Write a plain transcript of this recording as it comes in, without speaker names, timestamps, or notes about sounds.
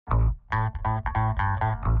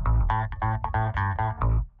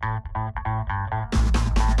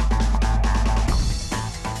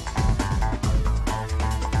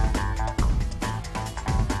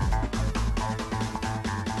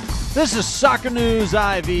This is Soccer News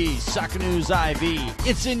IV. Soccer News IV.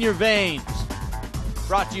 It's in your veins.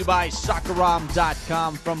 Brought to you by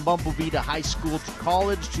Soccerom.com. From Bumblebee to high school to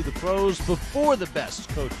college to the pros, before the best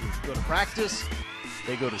coaches go to practice,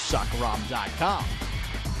 they go to Soccerom.com.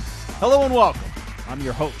 Hello and welcome. I'm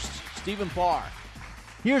your host, Stephen Parr.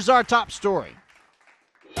 Here's our top story.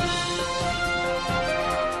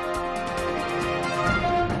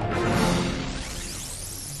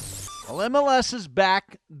 Well, MLS is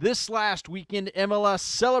back. This last weekend, MLS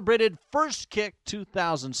celebrated First Kick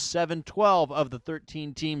 2007. 12 of the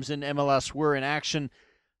 13 teams in MLS were in action.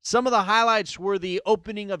 Some of the highlights were the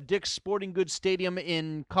opening of Dick's Sporting Goods Stadium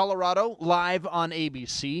in Colorado, live on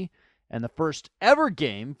ABC, and the first ever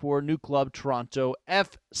game for new club Toronto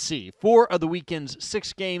FC. 4 of the weekend's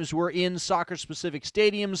 6 games were in soccer-specific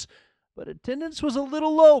stadiums, but attendance was a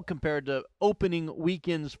little low compared to opening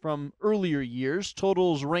weekends from earlier years.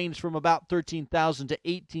 Totals ranged from about 13,000 to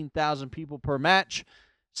 18,000 people per match.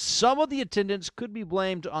 Some of the attendance could be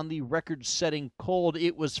blamed on the record-setting cold.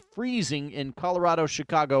 It was freezing in Colorado,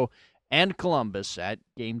 Chicago, and Columbus at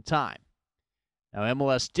game time. Now,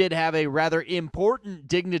 MLS did have a rather important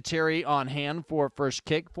dignitary on hand for First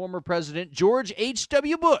Kick. Former President George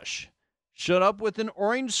H.W. Bush showed up with an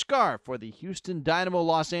orange scarf for the Houston Dynamo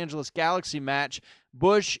Los Angeles Galaxy match.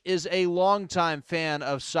 Bush is a longtime fan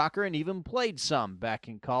of soccer and even played some back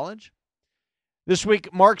in college. This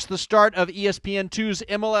week marks the start of ESPN2's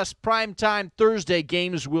MLS Primetime Thursday.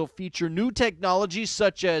 Games will feature new technology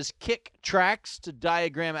such as kick tracks to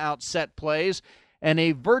diagram out set plays and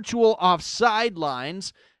a virtual offside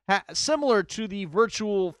lines, similar to the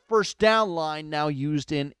virtual first down line now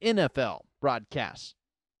used in NFL broadcasts.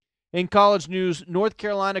 In college news, North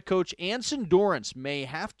Carolina coach Anson Dorrance may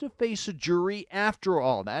have to face a jury after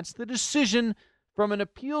all. That's the decision from an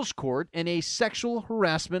appeals court in a sexual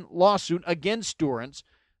harassment lawsuit against Dorrance.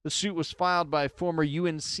 The suit was filed by former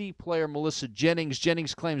UNC player Melissa Jennings.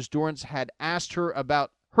 Jennings claims Dorrance had asked her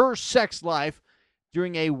about her sex life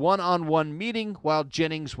during a one-on-one meeting while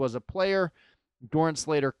Jennings was a player. Dorrance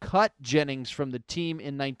later cut Jennings from the team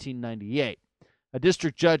in 1998. A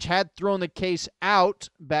district judge had thrown the case out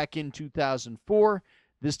back in 2004.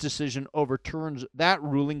 This decision overturns that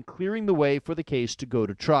ruling, clearing the way for the case to go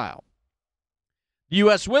to trial. The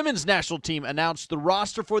U.S. women's national team announced the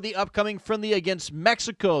roster for the upcoming friendly against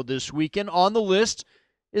Mexico this weekend. On the list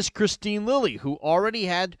is Kristine Lilly, who already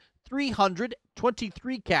had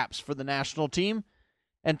 323 caps for the national team,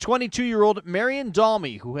 and 22-year-old Marion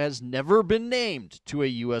Dalmy, who has never been named to a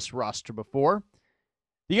U.S. roster before.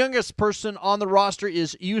 The youngest person on the roster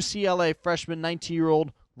is UCLA freshman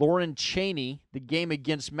 19-year-old Lauren Cheney. The game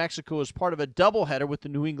against Mexico is part of a doubleheader with the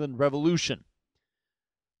New England Revolution.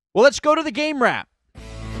 Well, let's go to the game wrap.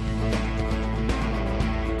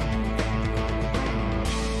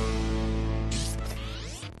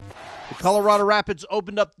 The Colorado Rapids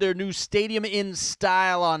opened up their new stadium in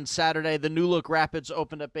style on Saturday. The new-look Rapids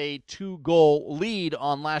opened up a 2-goal lead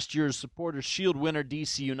on last year's Supporters' Shield winner,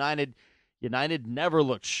 DC United. United never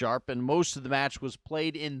looked sharp, and most of the match was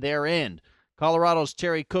played in their end. Colorado's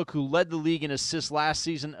Terry Cook, who led the league in assists last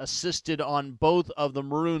season, assisted on both of the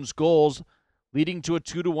Maroons' goals, leading to a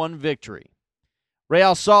 2-1 victory.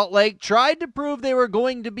 Real Salt Lake tried to prove they were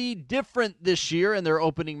going to be different this year in their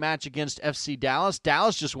opening match against FC Dallas.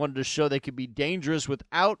 Dallas just wanted to show they could be dangerous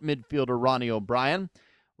without midfielder Ronnie O'Brien.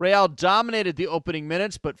 Real dominated the opening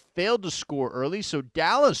minutes but failed to score early, so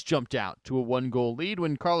Dallas jumped out to a 1-goal lead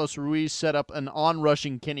when Carlos Ruiz set up an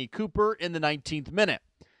on-rushing Kenny Cooper in the 19th minute.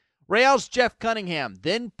 Real's Jeff Cunningham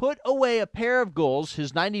then put away a pair of goals,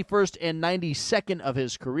 his 91st and 92nd of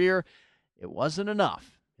his career. It wasn't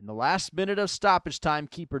enough. In the last minute of stoppage time,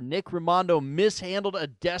 keeper Nick Rimando mishandled a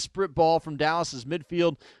desperate ball from Dallas's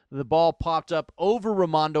midfield. The ball popped up over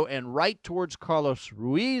Rimando and right towards Carlos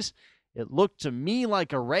Ruiz. It looked to me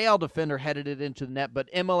like a Real defender headed it into the net,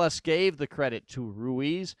 but MLS gave the credit to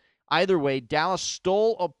Ruiz. Either way, Dallas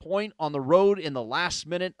stole a point on the road in the last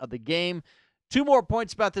minute of the game. 2 more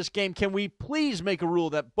points about this game. Can we please make a rule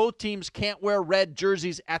that both teams can't wear red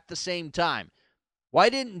jerseys at the same time? Why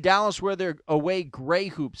didn't Dallas wear their away gray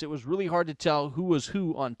hoops? It was really hard to tell who was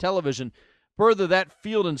who on television. Further, that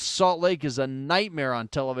field in Salt Lake is a nightmare on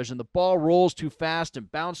television. The ball rolls too fast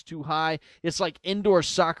and bounces too high. It's like indoor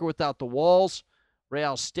soccer without the walls.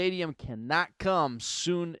 Real Stadium cannot come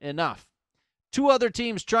soon enough. 2 other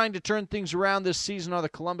teams trying to turn things around this season are the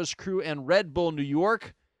Columbus Crew and Red Bull New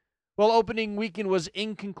York. Well, opening weekend was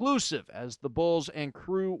inconclusive as the Bulls and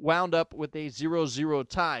Crew wound up with a 0-0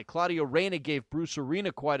 tie. Claudio Reyna gave Bruce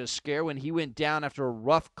Arena quite a scare when he went down after a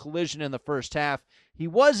rough collision in the first half. He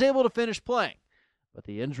was able to finish playing, but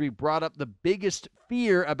the injury brought up the biggest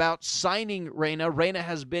fear about signing Reyna. Reyna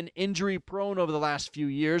has been injury-prone over the last few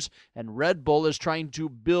years, and Red Bull is trying to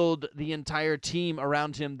build the entire team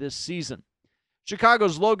around him this season.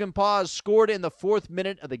 Chicago's Logan Paz scored in the 4th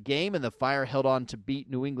minute of the game, and the Fire held on to beat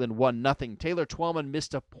New England 1-0. Taylor Twellman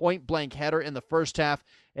missed a point-blank header in the first half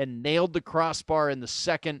and nailed the crossbar in the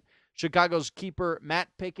second. Chicago's keeper Matt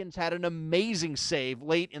Pickens had an amazing save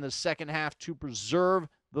late in the second half to preserve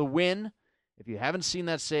the win. If you haven't seen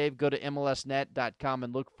that save, go to MLSnet.com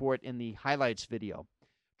and look for it in the highlights video.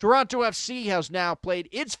 Toronto FC has now played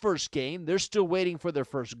its first game. They're still waiting for their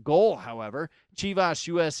first goal, however. Chivas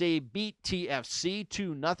USA beat TFC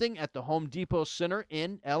 2-0 at the Home Depot Center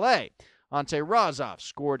in L.A. Ante Razov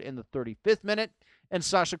scored in the 35th minute, and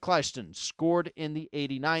Sasha Kleiston scored in the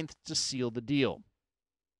 89th to seal the deal.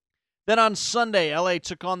 Then on Sunday, L.A.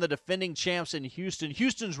 took on the defending champs in Houston.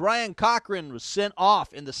 Houston's Ryan Cochran was sent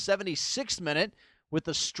off in the 76th minute with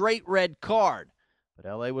a straight red card. But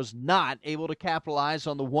L.A. was not able to capitalize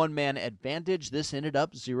on the one-man advantage. This ended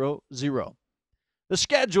up 0-0. The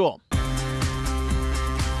schedule. Please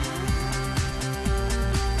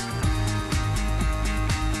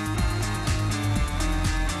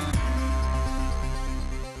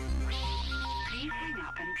hang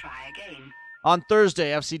up and try again. On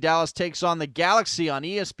Thursday, FC Dallas takes on the Galaxy on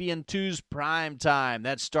ESPN2's Prime Time.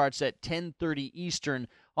 That starts at 10:30 Eastern.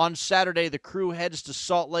 On Saturday, the Crew heads to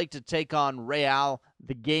Salt Lake to take on Real.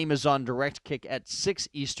 The game is on Direct Kick at 6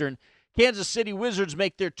 Eastern. Kansas City Wizards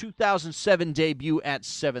make their 2007 debut at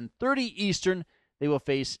 7:30 Eastern. They will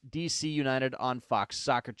face DC United on Fox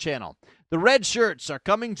Soccer Channel. The Red Shirts are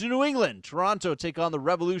coming to New England. Toronto take on the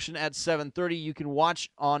Revolution at 7:30. You can watch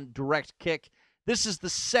on Direct Kick. This is the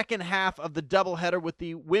second half of the doubleheader with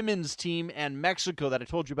the women's team and Mexico that I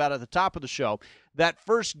told you about at the top of the show. That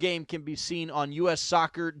first game can be seen on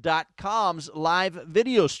USsoccer.com's live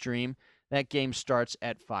video stream. That game starts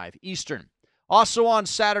at 5 Eastern. Also on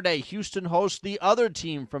Saturday, Houston hosts the other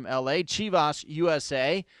team from LA, Chivas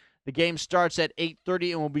USA. The game starts at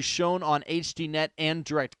 8:30 and will be shown on HDNet and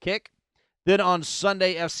Direct Kick. Then on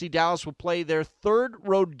Sunday, FC Dallas will play their third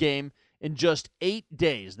road game in just 8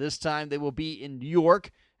 days. This time they will be in New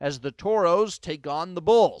York as the Toros take on the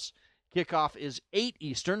Bulls. Kickoff is 8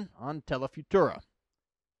 Eastern on Telefutura.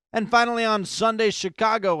 And finally on Sunday,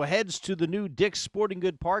 Chicago heads to the new Dick's Sporting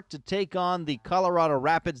Good Park to take on the Colorado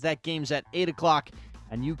Rapids. That game's at 8 o'clock,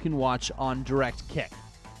 and you can watch on Direct Kick.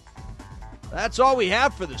 That's all we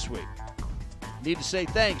have for this week. Need to say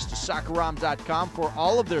thanks to Soccerom.com for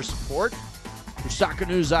all of their support. For Soccer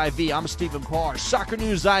News IV, I'm Stephen Parr. Soccer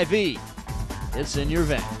News IV, it's in your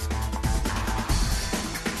vein.